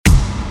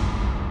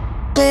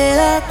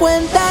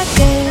cuenta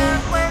que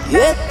yo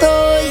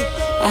estoy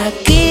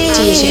aquí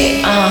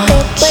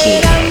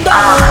esperando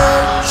a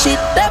ver si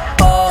te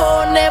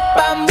pone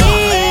pa'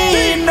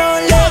 mí. No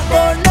le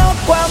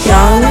conozco a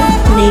Young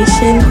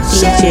Nation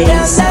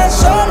DJs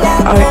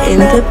are in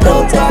the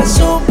building.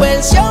 Su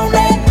versión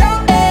es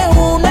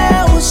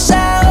una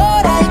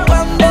usadora y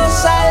cuando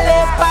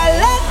sale pa'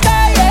 la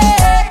calle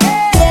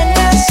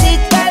tiene así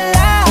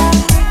calada.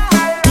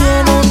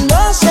 Tiene un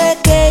no sé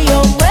que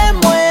yo me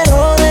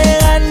muero de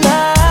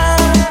ganar.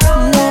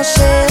 No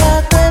se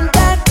da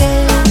cuenta que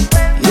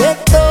yo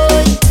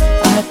estoy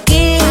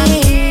aquí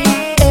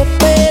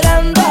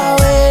esperando a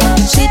ver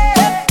si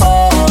te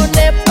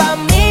pone pa'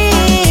 mí.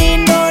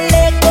 No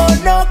le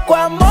conozco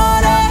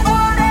amores,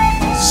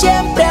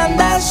 siempre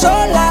anda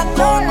sola.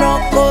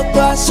 Conozco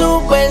todas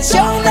sus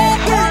versiones,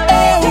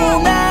 es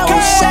una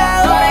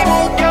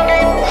usadora.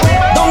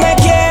 Donde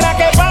quiera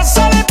que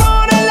pase le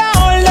pone la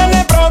orden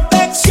de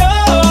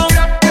protección,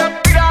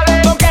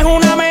 porque es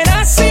una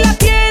amenaza y la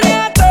tiene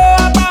a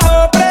todas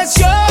bajo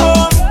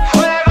presión.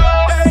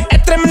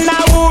 Es tremenda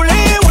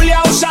bully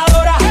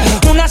abusadora,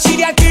 una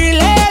serial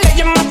killer,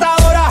 ley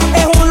matadora.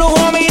 Es un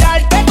lujo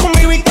mirarte con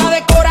mi vista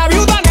de cora,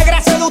 viuda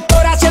negra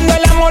seductora, haciendo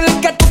el amor es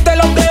que tú te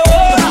lo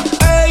devoras.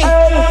 Ey,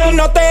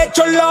 no te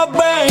echo los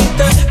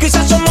 20,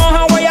 quizás somos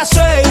agua y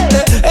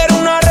aceite. Eres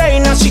una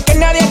reina, así que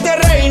nadie te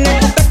reine.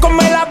 Te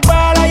come las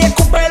balas y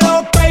escupe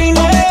los peines.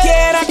 Donde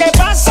quiera que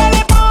pase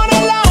le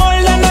pone la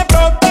orden de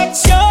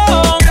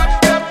protección,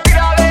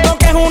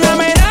 porque es una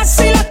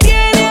amenaza y la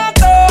tiene a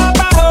todas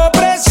bajo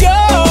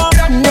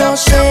presión. No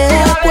se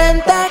da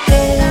cuenta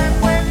que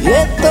yo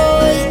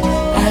estoy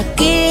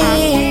aquí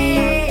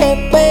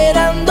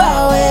esperando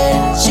a ver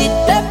si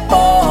te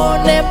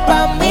pone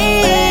pa'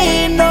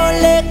 mí. No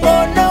le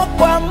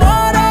conozco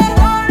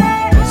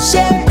amores,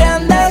 siempre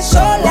anda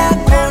sola.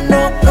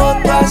 Conozco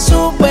todas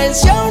sus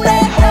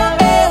versiones,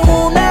 es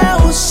una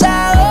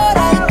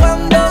usadora y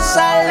cuando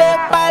sale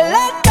pa'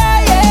 la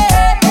calle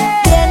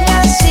tiene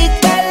así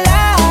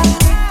calada.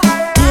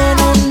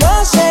 Tiene un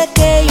no sé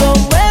que yo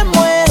me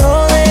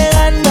muero de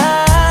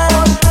ganar.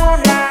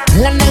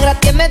 La negra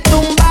tiene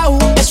tumbao,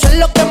 eso es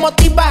lo que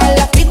motiva.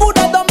 La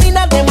figura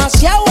domina,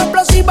 demasiado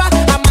explosiva.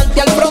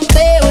 Amante al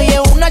fronteo y es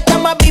una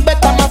chama viva.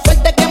 Está más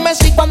fuerte que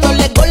Messi cuando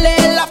le gole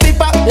en la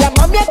pipa. La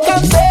mami es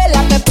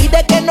cancela, me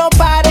pide que no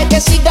pare,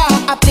 que siga.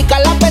 Aplica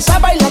la pesa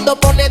bailando,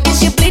 pone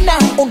disciplina.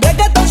 Un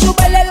reggaetón,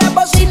 súbele la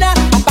bocina.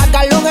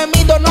 Apaga los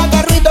gemidos, no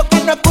haga ruido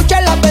que no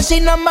escucha la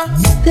vecina más.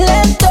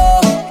 Lento,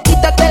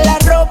 quítate la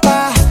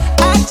ropa.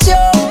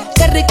 Acción,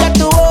 qué rica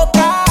tu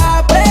boca.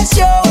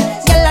 Presión,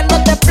 que la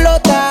no te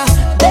explota.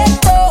 De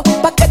esto,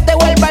 pa' que te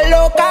vuelva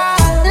loca.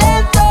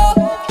 Lento,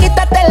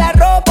 quítate la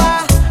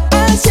ropa.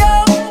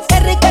 Acción, qué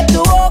rica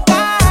tu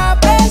boca.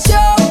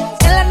 Presión,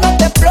 que la no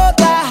te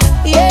explota.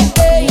 Y es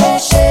que no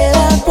se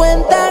da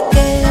cuenta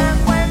que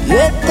yo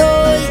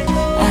estoy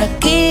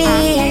aquí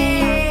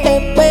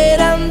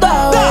esperando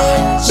a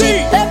ver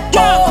si te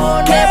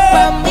pone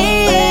pa'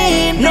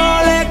 mí.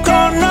 No le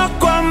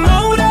conozco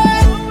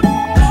amores,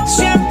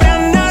 siempre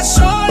anda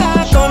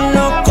sola.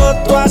 Conozco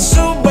todas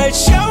sus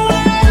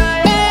versiones,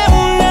 es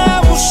una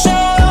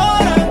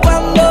abusadora.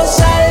 Cuando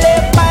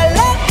sale pa'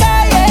 la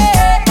calle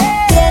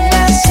tiene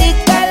así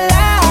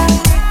calada.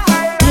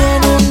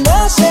 Tiene un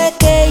no sé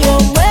que yo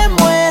me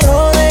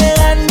muero de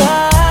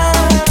ganar.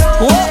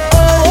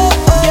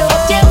 Llevo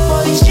tiempo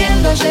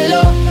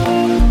diciéndoselo,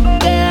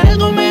 que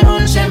algo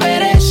mejor se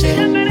merece.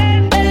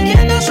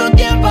 Perdiendo su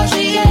tiempo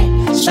sigue,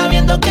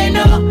 sabiendo que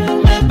no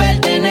me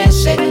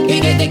pertenece.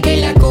 Y desde que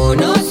la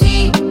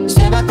conocí,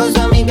 se va con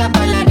su amiga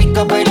pa' la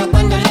disco, pero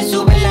cuando le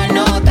sube la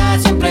nota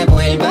siempre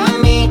vuelve a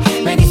mí.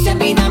 Me dice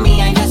vida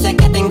mía, yo sé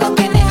que tengo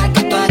que dejar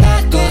que tú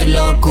hagas tus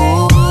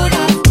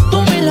locuras.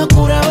 Tú mi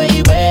locura,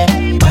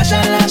 baby.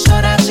 Pasan las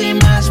horas y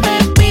más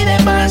me pide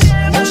más.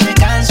 No se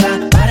cansa,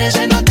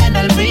 parece no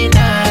tener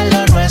final.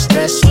 Lo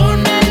nuestro es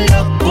una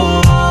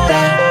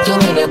locura. Tú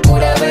mi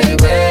locura,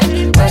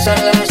 baby. Pasan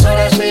las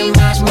horas y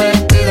más me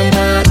pide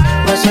más.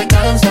 No se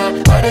cansa,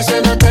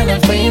 parece no tener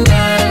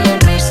final. Lo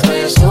nuestro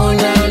es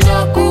una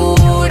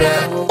locura.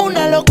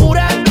 Una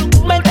locura,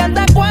 me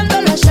encanta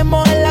cuando lo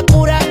hacemos en la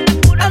cura.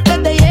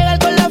 Antes de llegar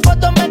con la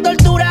foto me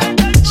tortura.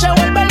 Se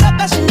vuelve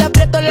loca si le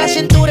aprieto la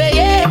cintura. Y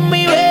es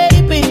mi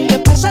baby, que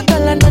pasa toda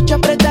la noche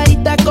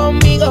apretadita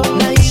conmigo.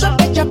 Nadie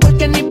sospecha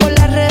porque ni por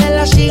las redes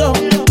la sigo.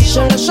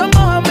 Solo somos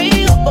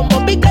amigos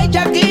como Pica y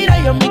Shakira.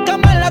 Yo en mi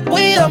cama la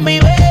cuido, mi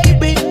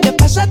baby, que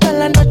pasa toda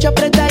la noche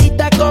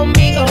apretadita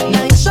conmigo.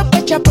 Nadie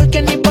sospecha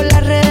porque ni por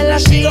las redes la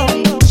sigo.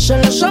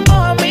 Solo somos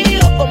amigos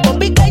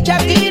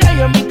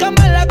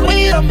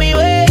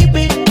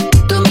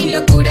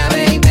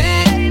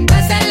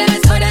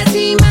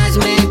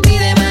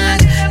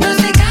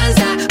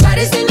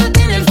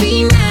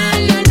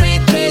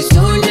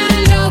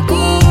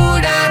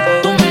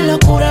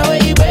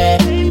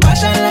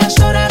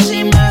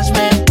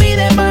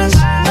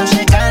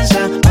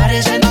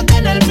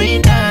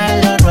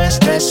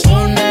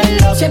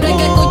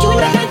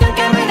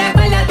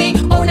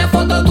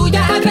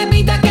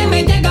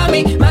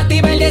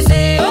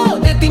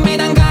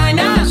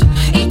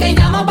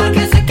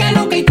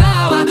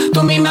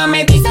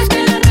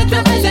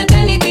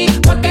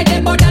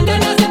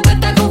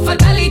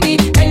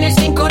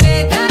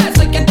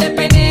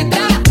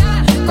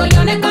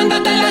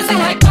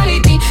high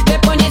quality. Te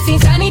pones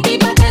insanity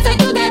pa' que sea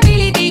tu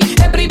debility.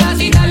 En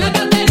privacidad los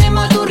dos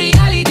tenemos tu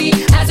reality.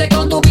 Hace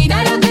con tu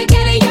vida lo que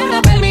quieres y yo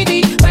no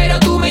permití. Pero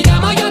tú me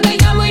llamas, yo te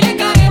llamo y le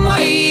caemos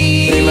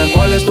ahí. Dime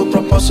cuál es tu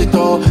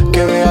propósito,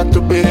 que vea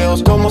tus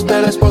videos como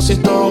usted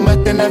expósito. Me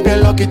tienes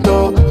bien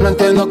loquito, no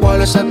entiendo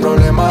cuál es el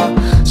problema.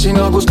 Si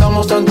nos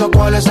gustamos tanto,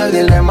 ¿cuál es el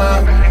dilema?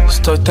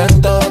 Estoy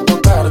tentado a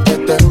tocarte,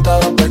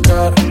 tentado a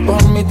pecar.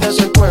 Por mí te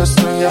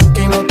secuestro y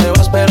aquí no te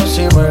vas, pero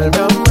si vuelve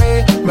a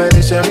mí. Me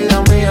dice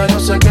vida mía, yo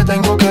sé que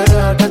tengo que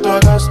dejar que tú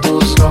hagas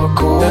tus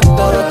locuras.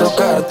 Tentado a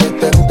tocarte,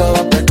 tentado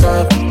a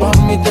pecar. Por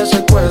mí te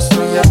secuestro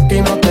y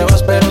aquí no te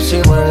vas, pero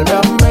si vuelve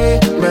a mí.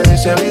 Me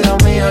dice vida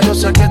mía, yo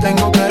sé que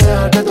tengo que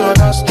dejar que tú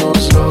hagas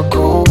tus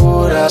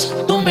locuras.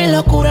 Tú mi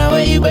locura,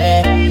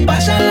 baby.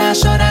 Pasan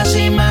las horas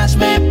y más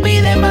me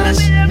pide más.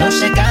 No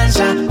se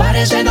cansa,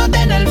 parece no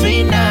tener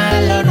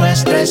final. Lo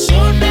nuestro es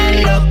una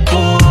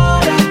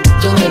locura.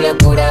 Tú mi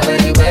locura,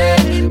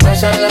 baby.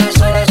 Pasan las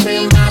horas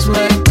y más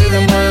me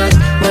pide más.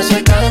 No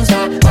se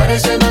cansa,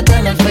 parece no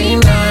tener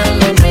final.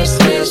 Lo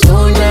nuestro es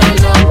una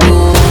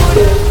locura.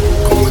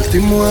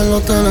 Convertimos el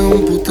hotel en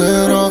un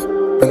putero.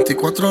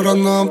 24 horas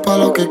no dan pa'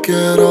 lo que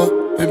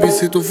quiero. Baby,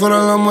 si tú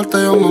fueras la muerte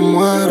yo me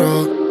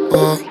muero.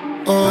 Oh,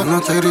 oh. La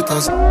noche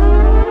gritas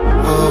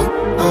oh,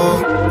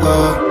 oh,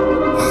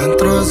 oh.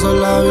 Adentro de esos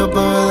labios,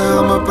 bebé,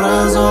 déjame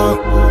preso.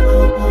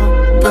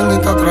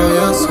 Piernita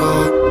travieso,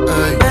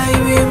 ey.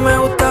 Baby, me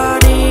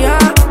gustaría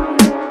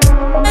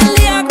el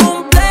día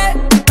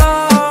completo.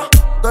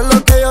 Todo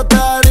lo que yo te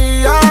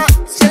haría.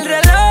 Si el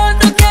reloj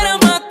no quiere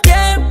más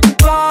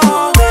tiempo.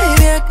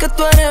 Baby, es que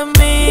tú eres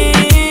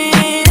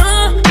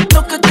mía.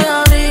 Lo que te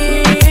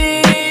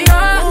haría.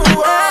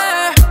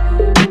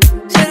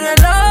 Si el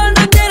reloj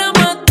no tiene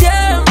más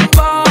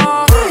tiempo.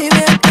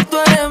 Baby, es que tú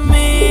eres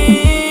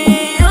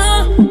mía.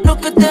 Lo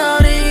que te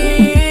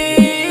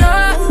haría.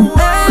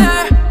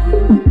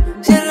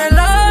 Si el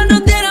reloj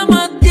no tiene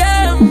más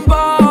tiempo.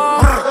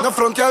 No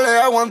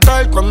fronteales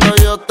aguantar cuando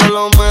yo te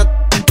lo meto.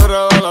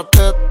 Pero de la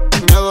teta,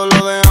 miedo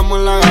lo dejamos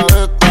en la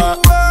gaveta.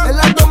 El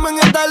abdomen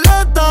está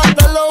alerta,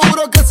 te lo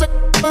juro que se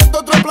de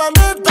otro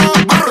planeta.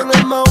 Tiene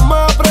el mao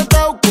más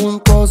apretado que un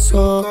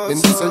coso. En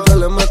diesel yo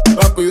le meto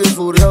rápido y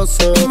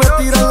furioso. Y me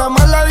tiran la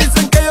mala,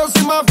 dicen que yo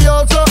soy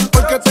mafioso.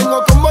 Porque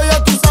tengo combo,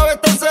 ya tú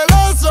sabes, tan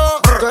celoso.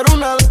 Pero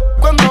una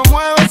cuando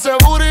mueve ese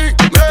booty.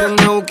 Me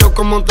tiene buqueo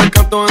como un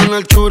tecato en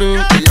el churi.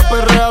 Y yo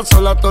perrea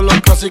sola todos los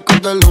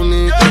clásicos del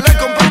uni. Yo le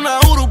compré una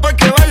Uru pa'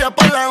 que vaya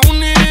pa' la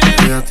uni.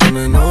 Ella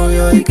tiene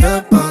novio y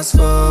 ¿qué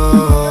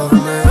pasó?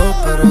 Negó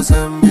pero se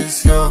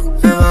envició.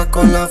 Le va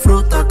con la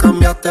fruta,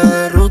 cambiaste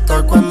de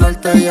ruta. Cuando él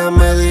te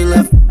llame dile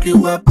f***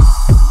 you up.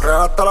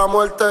 Real hasta la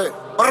muerte.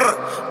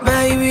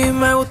 Baby,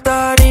 me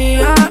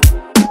gustaría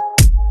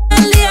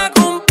el día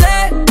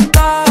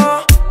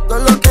completo. Todo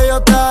lo que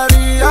yo te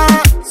haría.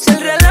 Si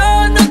el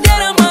reloj no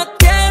tiene más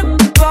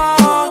tiempo.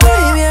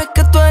 Baby, es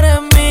que tú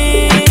eres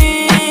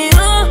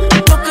mía.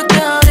 Lo que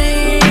te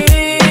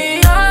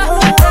haría.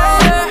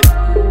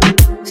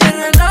 Si el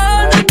reloj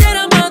no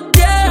tiene más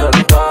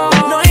tiempo.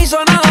 No hizo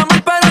nada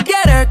mal, pero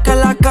quiere que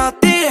la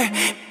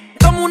castigue.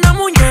 Como una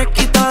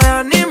muñequita de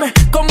anime.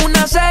 Como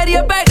una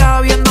serie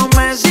pega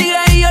viéndome. Sigue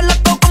y yo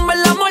loco con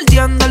verla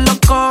mordiendo en los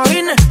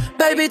cojines.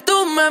 Baby,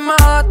 tú me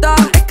matas.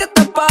 Es que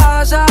te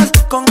pasas.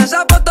 Con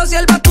esa foto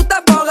sierva tú te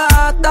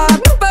fogatas.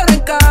 Pero en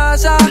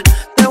casa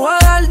te voy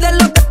a dar de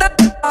lo que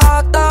te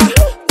pata.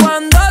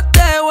 Cuando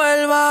te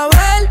vuelva a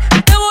ver,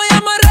 te voy a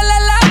amarrar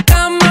en la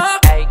cama.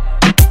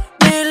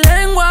 Mi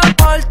lengua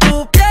por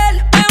tu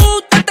piel. Me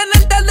gusta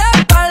tenerte de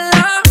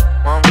espalda.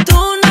 Tú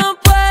no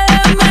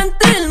puedes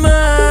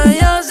mentirme.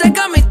 Yo sé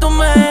que a mí tú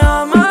me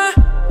amas.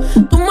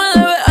 Tú me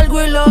debes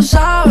algo y lo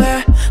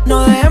sabes. No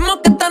dejemos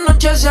que esta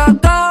noche se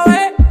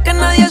acabe. Que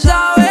nadie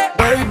sabe.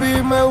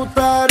 Baby, me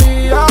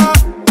gustaría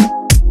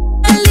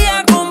El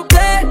día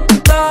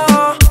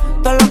completo.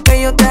 Todo lo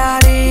que yo te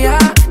haría.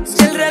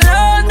 Si el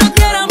reloj no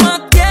quiere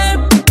más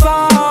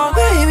tiempo.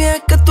 Baby,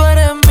 es que tú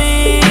eres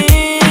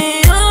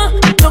mía.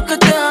 Lo que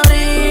te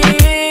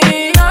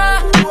haría.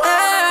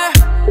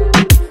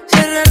 Si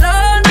el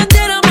reloj no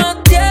tiene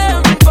más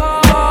tiempo.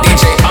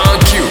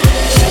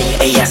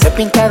 Ella se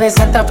pinta de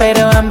santa,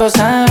 pero ambos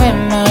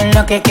sabemos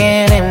lo que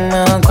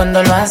queremos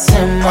cuando lo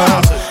hacemos.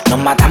 Nos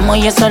matamos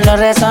y eso lo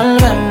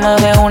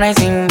resolvemos de una y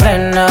sin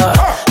freno.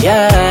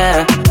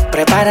 Yeah,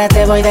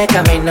 prepárate, voy de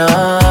camino.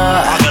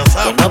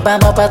 Que nos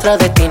vamos pa' otro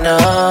destino.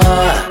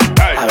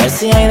 A ver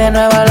si hoy de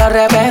nuevo lo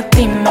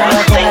repetimos.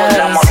 Lo que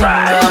lo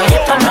hicimos y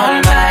esto es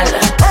normal.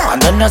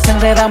 Cuando nos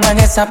enredamos en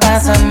esa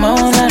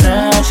pasamos la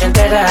noche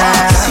entera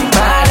sin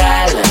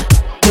parar.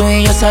 Tú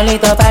y yo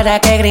solito para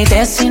que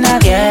grites y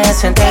nadie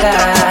se entera.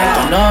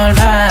 Esto es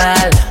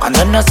normal.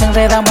 Cuando nos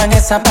enredamos en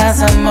esa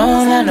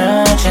pasamos la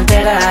noche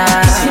entera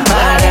sin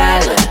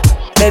parar.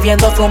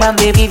 Bebiendo,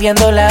 fumando y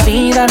viviendo la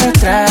vida a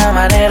nuestra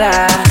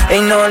manera.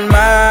 Es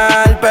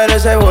normal, pero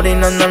ese booty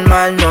no es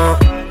normal, no.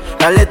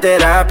 Dale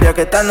terapia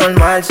que está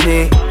normal,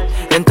 sí.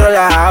 Dentro de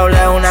la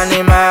jaula es un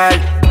animal.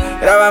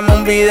 Grabamos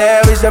un video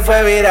y se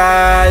fue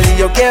viral. Y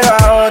yo quiero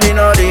ahora y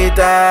no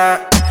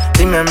ahorita.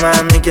 Dime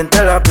mami, ¿quién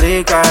te lo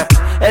aplica?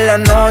 En la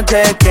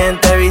noche, ¿quién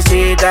te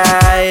visita?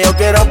 Yo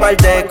quiero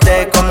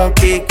parterte como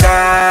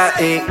Kika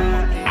y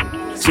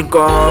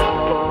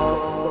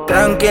 5.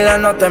 Tranquila,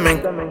 no te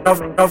me...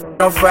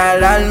 No fue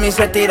alarma y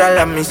se tiran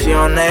las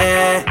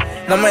misiones.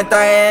 No me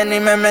tagues ni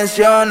me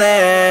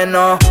menciones,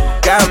 no.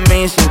 Que a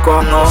mí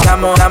 5 no.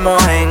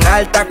 Estamos en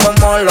alta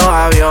como los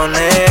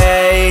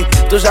aviones.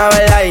 Tú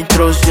sabes las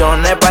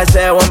instrucciones. Pa'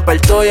 ese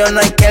bumper tuyo no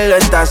hay quien lo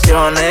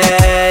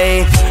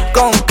estacione.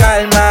 Con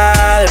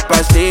calma,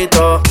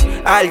 despacito.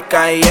 Al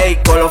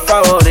calle con los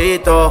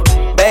favoritos.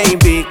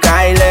 Baby,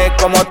 Kyle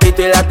como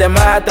Tito y las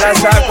demás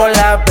atrasadas con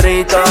la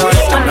Prito.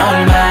 Esto es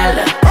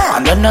normal.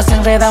 Cuando nos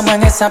enredamos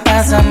en esa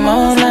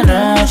pasamos la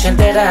noche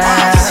entera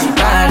sin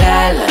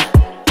parar.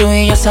 Tú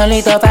y yo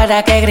solito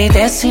para que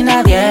grites y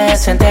nadie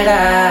se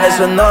entera.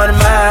 Eso es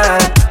normal.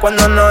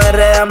 Cuando nos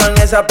enredamos en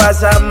esa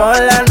pasamos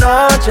la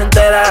noche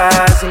entera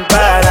sin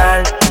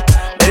parar.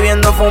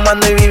 Bebiendo,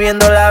 fumando y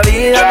viviendo la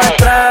vida a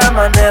nuestra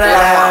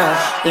manera.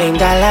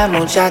 Linda la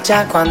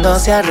muchacha cuando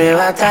se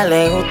arrebata,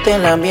 le gusta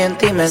el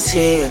ambiente y me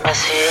sigue.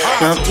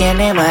 No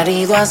tiene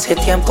marido, hace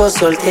tiempo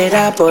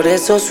soltera, por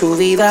eso su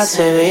vida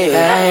se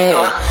ve.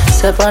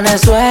 Se pone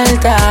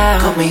suelta,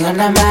 conmigo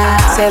nada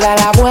más, se da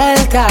la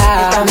vuelta,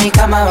 a mi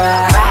cama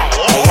va.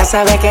 Ella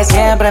sabe que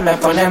siempre me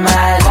pone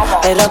mal,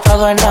 pero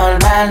todo es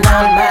normal.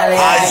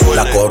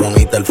 La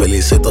coronita, el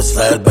felicito, es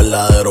el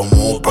verdadero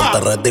mood.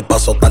 Ponte ready pa'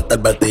 soltarte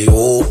el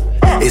vertigo.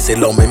 Y si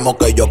lo mismo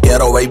que yo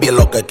quiero, baby, es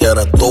lo que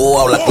quieres tú.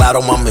 Habla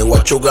claro, mami,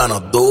 what you gonna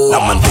do?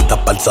 Las mantitas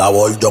para el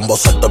sabor, Jumbo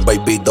Seto, el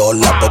baby doll.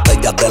 Las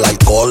botellas del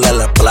alcohol,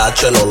 el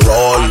splash, el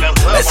olor.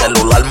 El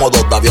celular,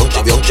 modo de avión,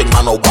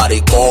 mano,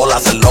 baricol.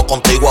 Hacerlo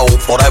contigo a un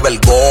forever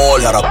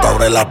goal. Y ahora te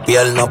abre la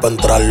pierna pa'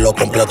 entrarlo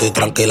completo y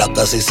tranquila,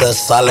 que si se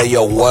sale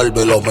yo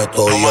vuelvo y lo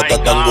meto. Y yo te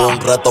tengo un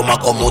reto más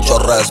con mucho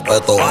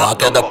respeto. A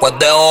que después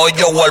de hoy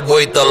yo vuelvo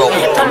y te lo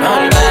meto. Esto es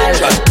normal.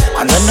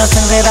 Cuando nos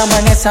enredamos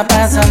en esa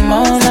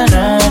pasamos la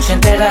noche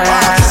entera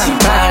sin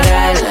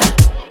parar.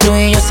 Tú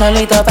y yo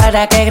solito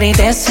para que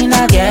grites y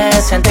nadie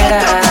se entera.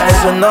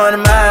 Eso es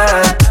normal.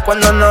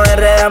 Cuando nos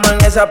enredamos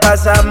en esa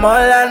pasamos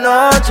la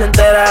noche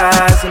entera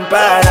sin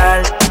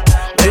parar.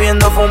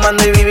 Bebiendo,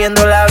 fumando y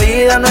viviendo la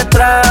vida a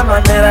nuestra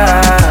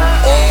manera.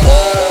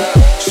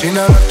 Sin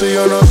hablar tú y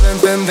yo nos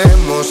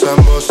entendemos,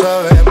 ambos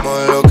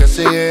sabemos lo que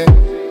sigue.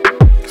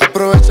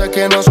 Aprovecha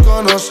que nos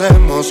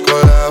conocemos,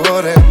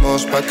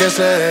 colaboremos pa' que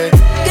se dé.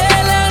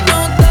 Que la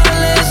nota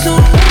le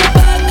suba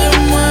pa' que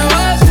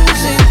mueva su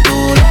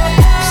cintura.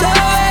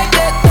 Sabe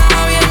que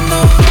está bien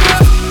dura,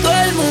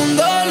 todo el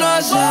mundo lo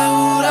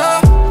asegura.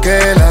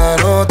 Que la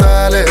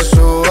nota le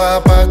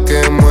suba pa'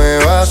 que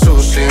mueva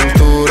su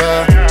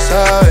cintura.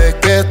 Sabe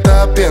que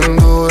está bien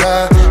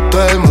dura,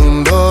 todo el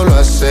mundo lo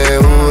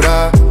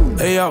asegura.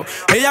 Hey, yo.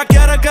 Ella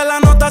quiere que la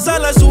nota se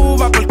le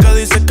suba, porque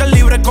dice que es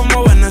libre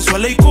como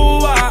Venezuela y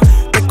Cuba.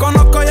 Te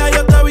conozco, ya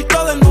yo te he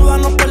visto desnuda.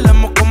 Nos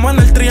perdemos como en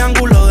el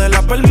triángulo de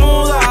la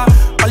Bermuda.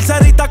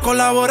 Parcerita,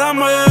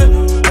 colabórame,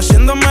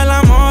 haciéndome el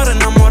amor,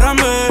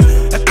 enamórame.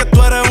 Es que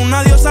tú eres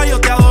una diosa, yo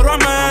te adoro,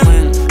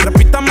 amén.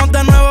 Repitamos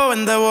de nuevo,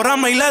 ven,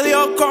 devórame. Y le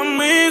dio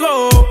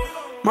conmigo,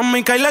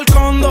 mami, caile el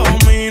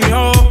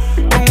condominio.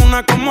 Con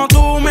una como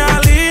tú me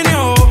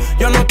alineo.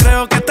 Yo no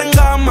creo que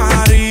tenga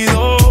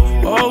marido,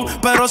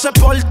 pero se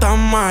porta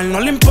mal, no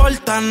le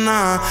importa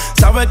nada.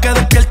 Sabe que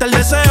despierta el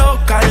deseo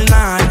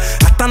carnal.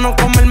 Hasta no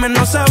comerme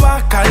no se va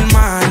a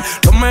calmar.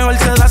 Lo mejor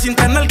se da sin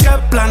tener que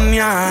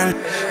planear.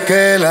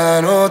 Que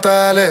la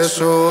nota le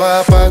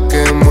suba pa'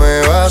 que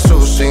mueva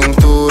su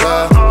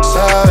cintura.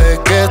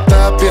 Sabe que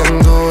está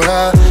bien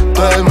dura,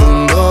 todo el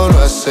mundo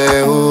lo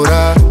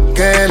asegura.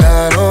 Que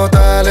la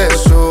nota le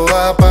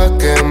suba pa'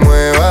 que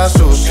mueva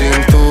su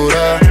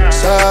cintura.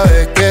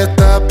 Sabe que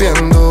está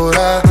bien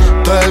dura,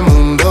 todo el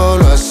mundo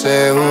lo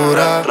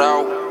asegura.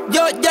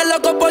 Yo ya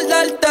loco por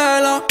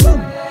dártelo,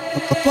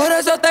 por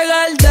eso te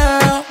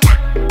galdeo.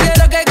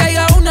 Quiero que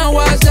caiga un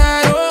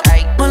aguacero.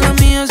 Mala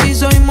mía, si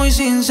soy muy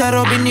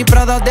sincero. Vini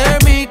Prada de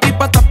Mickey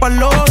pa' tapar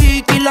los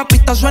hikis. La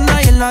pista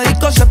suena y en la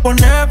disco se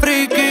pone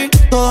friki.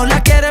 Todos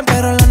la quieren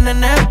pero la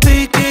nena es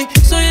piqui.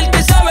 Soy el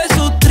que sabe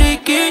su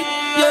tricky,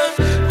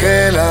 yeah.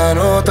 Que la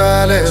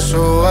nota le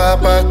suba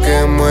pa'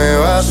 que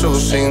mueva su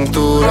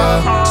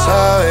cintura.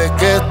 Sabe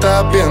que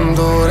está bien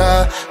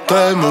dura,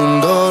 todo el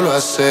mundo lo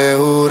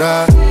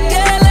asegura.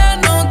 Que la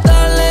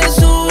nota le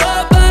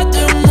suba pa'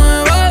 que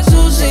mueva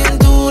su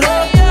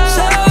cintura.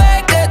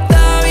 Sabe que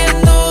está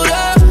bien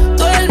dura,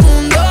 todo el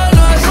mundo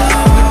lo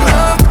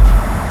asegura.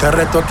 Te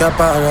reto que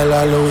apague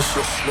la luz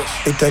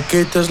y te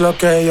quites lo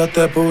que yo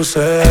te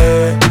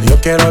puse. Yo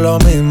quiero lo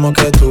mismo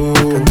que tú.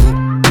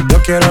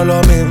 Yo quiero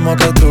lo mismo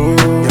que tú.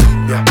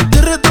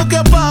 Te reto que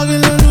apague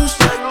la luz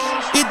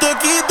y te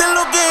quites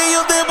lo que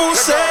yo te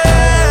puse.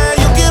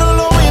 Yo quiero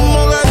lo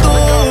mismo que tú.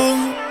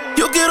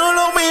 Yo quiero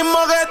lo mismo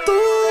que tú.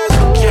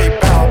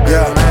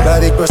 La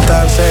disco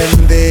está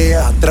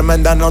encendida,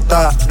 tremenda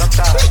nota.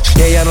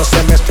 Y ella no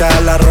se mezcla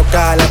a la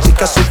roca. La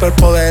chica super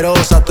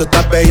poderosa, tú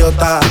estás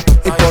bellota.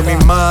 Y por mi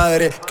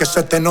madre, que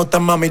se te nota,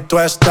 mami, tú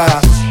estás.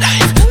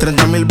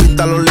 30,000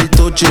 vistas los Lil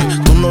Tucci.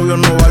 Tu novio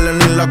no vale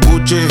ni la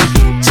Gucci.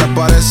 Se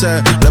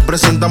aparece, le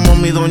presentamos a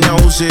mi doña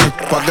Uzi.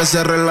 Pa' que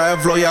se relaje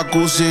flow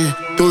jacuzzi.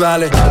 Tú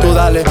dale, tú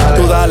dale,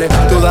 tú dale,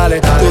 tú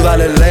dale, tú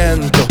dale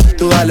lento,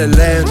 tú dale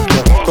lento.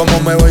 Como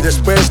me voy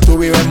después, tú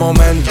vive el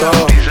momento.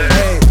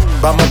 Hey,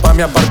 vamos pa'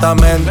 mi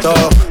apartamento.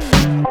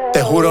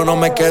 Te juro no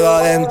me quedo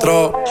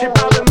adentro.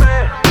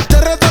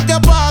 Te reto que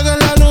apagues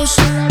la luz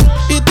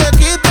y te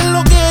quites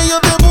lo que yo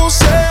te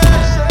puse.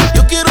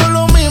 Yo quiero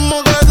lo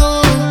mismo que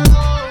tú.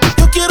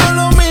 Yo quiero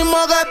lo mismo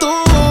que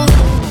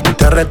tú.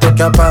 Te reto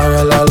que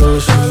apagues la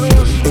luz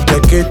y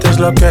te quites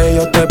lo que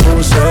yo te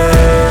puse.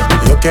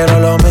 Yo quiero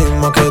lo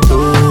mismo que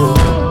tú.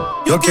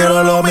 Yo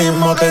quiero lo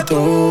mismo que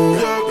tú.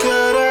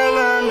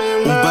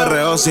 Un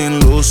perreo sin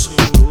luz,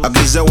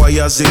 aquí se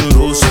guaya sin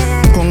luz.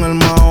 Con el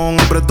mahón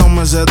apretado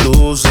me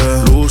seduce.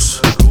 Luz,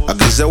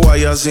 aquí se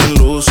guaya sin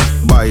luz.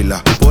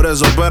 Baila, por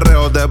eso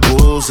perreo te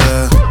puse.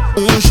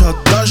 Un shot,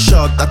 2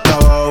 shots, hasta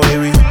abajo,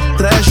 baby.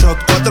 3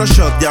 shots, 4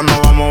 shots, ya no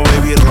vamos,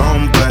 baby,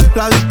 rompe.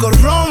 La disco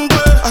rompe,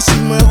 así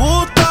me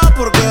gusta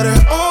porque eres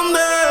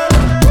hombre.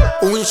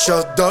 Un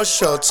shot, 2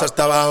 shots,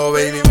 hasta abajo,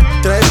 baby.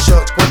 3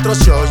 shots, 4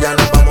 shots, ya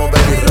nos vamos,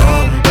 baby,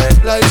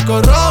 rompe. La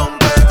disco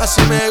rompe,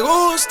 así me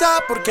gusta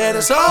porque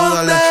eres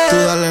hombre. Tú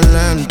dale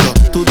lento,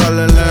 tú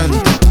dale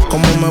lento.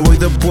 Como me voy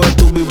después,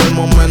 tú vive el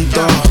momento.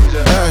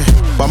 Ey,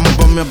 vamos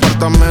pa' mi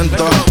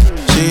apartamento.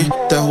 Sí,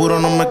 te juro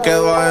no me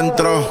quedo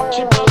adentro.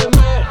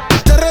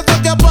 Te reto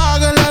que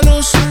apagues la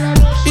luz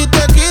y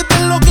te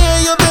quites lo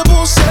que yo te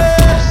puse.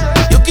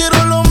 Yo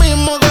quiero lo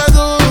mismo que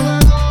tú.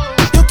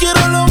 Yo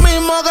quiero lo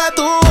mismo que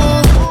tú.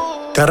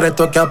 Te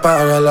reto que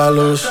apagues la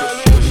luz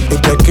y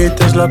te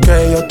quites lo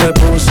que yo te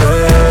puse.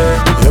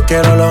 Yo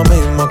quiero lo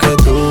mismo que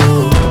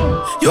tú.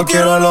 Yo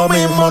quiero lo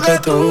mismo que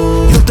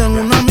tú. Yo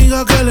tengo una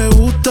amiga que le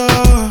gusta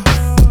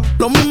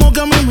lo mismo que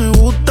a mí me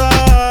gusta.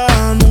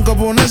 Nunca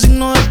pone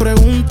signo de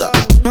pregunta,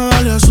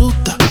 nada le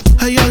asusta,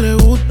 a ella le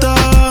gusta.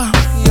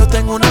 Yo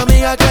tengo una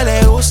amiga que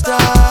le gusta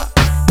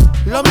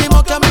lo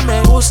mismo que a mí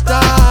me gusta.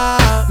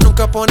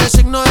 Nunca pone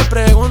signo de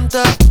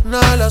pregunta,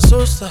 nada le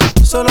asusta,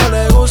 solo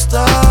le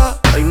gusta.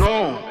 Ay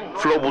no,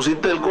 Flo,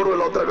 pusiste el coro de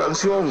la otra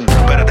canción.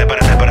 Espérate,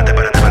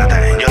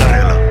 yo lo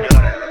arreglo.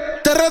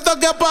 Te reto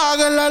que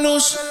apagues la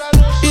luz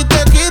y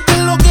te quites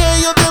lo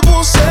que yo te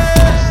puse.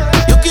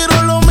 Yo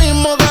quiero lo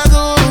mismo que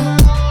tú.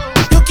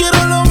 Yo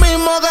quiero lo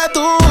mismo que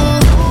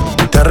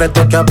tú. Te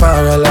reto que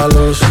apagues la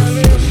luz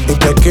y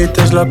te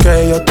quites lo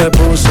que yo te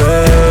puse.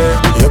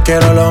 Yo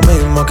quiero lo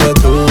mismo que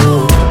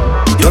tú.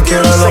 Yo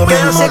quiero lo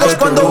mismo que tú.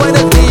 Cuando ven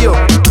el brillo,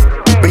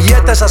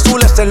 billetes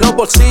azules en los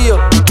bolsillos.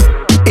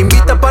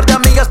 Invita a un par de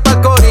amigas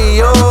pa'l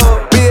corillo.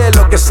 Pide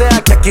lo que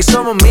sea, que aquí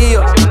somos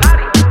míos.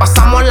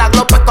 Pasamos la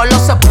glope con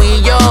los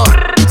cepillos.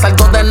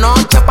 Salgo de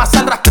noche, pasa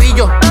el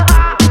rastrillo.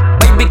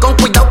 Baby, con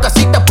cuidado que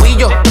si te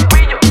pillo.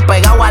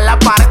 Pegado a la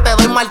pared te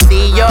doy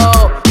martillo.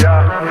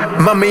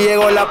 Mami,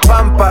 llegó la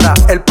pámpara,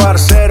 el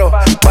parcero.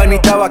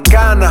 Panita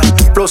bacana,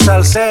 flow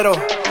salsero.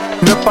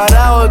 No he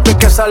parado desde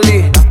que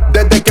salí.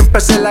 Desde que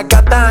empecé la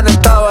katana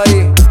estaba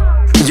ahí.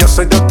 Yo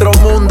soy de otro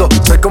mundo,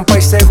 soy compa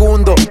y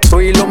segundo.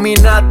 Soy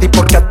Illuminati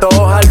porque a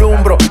todos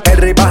alumbro. El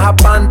rey baja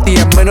panty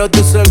en menos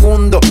de un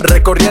segundo.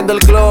 Recorriendo el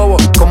globo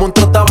como un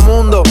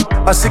trotamundo.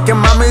 Así que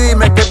mami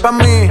dime que pa'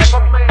 mí.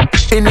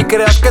 Y ni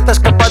creas que te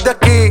escapas de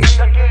aquí.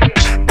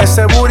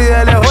 Ese booty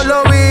de lejos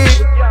lo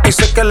vi y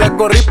sé que le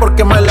corrí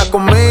porque me la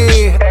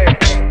comí.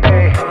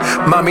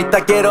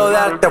 Mamita, quiero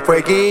darte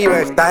fueguillo.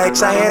 Estás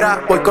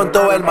exagera, voy con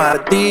todo el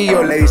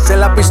martillo. Le hice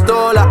la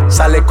pistola,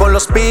 sale con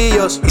los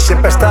pillos. Y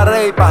siempre está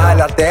ready pa'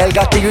 jalarte el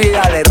gatillo y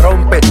dale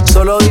rompe.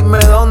 Solo dime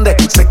dónde,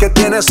 sé que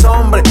tienes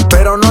hombre,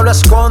 pero no lo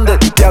escondes.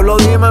 Diablo,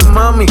 dime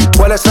mami,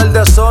 cuál es el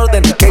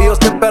desorden. Que Dios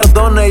te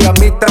perdone y a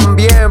mí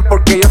también,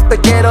 porque yo te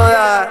quiero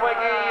dar.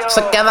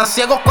 Se quedan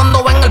ciegos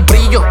cuando ven el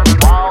brillo.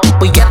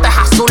 Billetes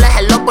azules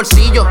en los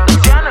bolsillos.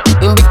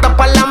 Invita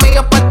pa' la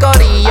amiga pa'l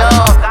corillo.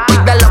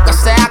 Pide lo que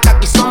sea, que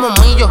aquí somos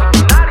millos.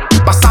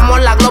 Pasamos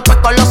la glope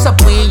con los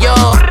cepillos.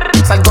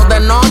 Salgo de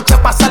noche,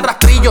 pasa el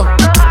rastrillo.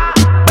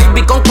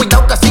 Baby, con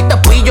cuidado que si te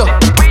pillo.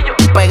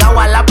 Pegado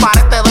a la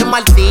pared te doy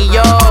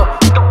martillo.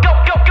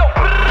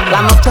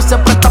 La noche se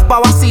presta pa'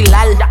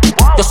 vacilar.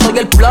 Yo soy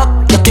el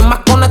plug, yo estoy más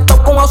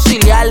conectado con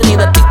auxiliar. Ni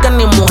de tickets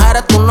ni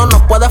mujeres, tú no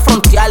nos puedes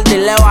frontear.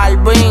 Dile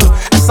Balvin,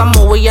 esa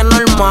movie es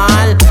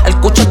normal. El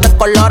cucho es de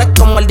colores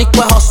como el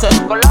disco de José.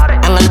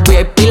 En el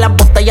VIP las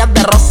botellas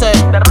de roce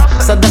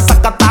se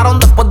desacataron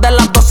después de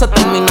las 12.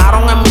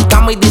 Terminaron en mi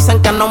cama y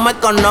dicen que no me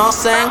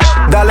conocen.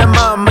 Dale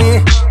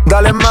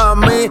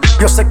mami,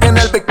 yo sé que en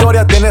el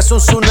Victoria tienes un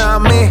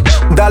tsunami.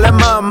 Dale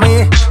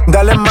mami,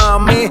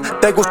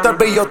 te gusta el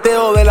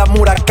brilloteo de la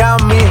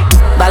Murakami.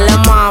 Dale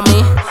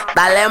mami,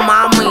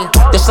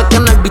 yo sé que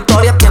en el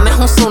Victoria tienes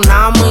un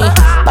tsunami.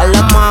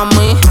 Dale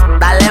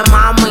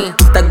mami,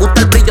 te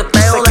gusta el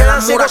brilloteo de la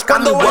Murakami.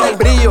 Cuando ven el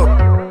brillo,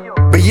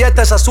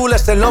 billetes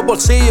azules en los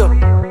bolsillos.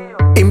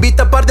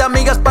 Invita a par de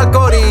amigas pa'l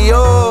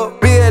corillo.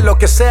 Pide lo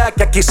que sea,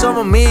 que aquí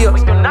somos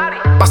míos.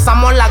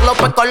 Pasamos la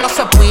glope con los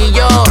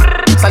cepillos.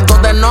 Salgo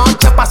de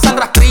noche, pasa el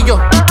rastrillo.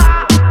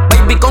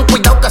 Baby con cuidado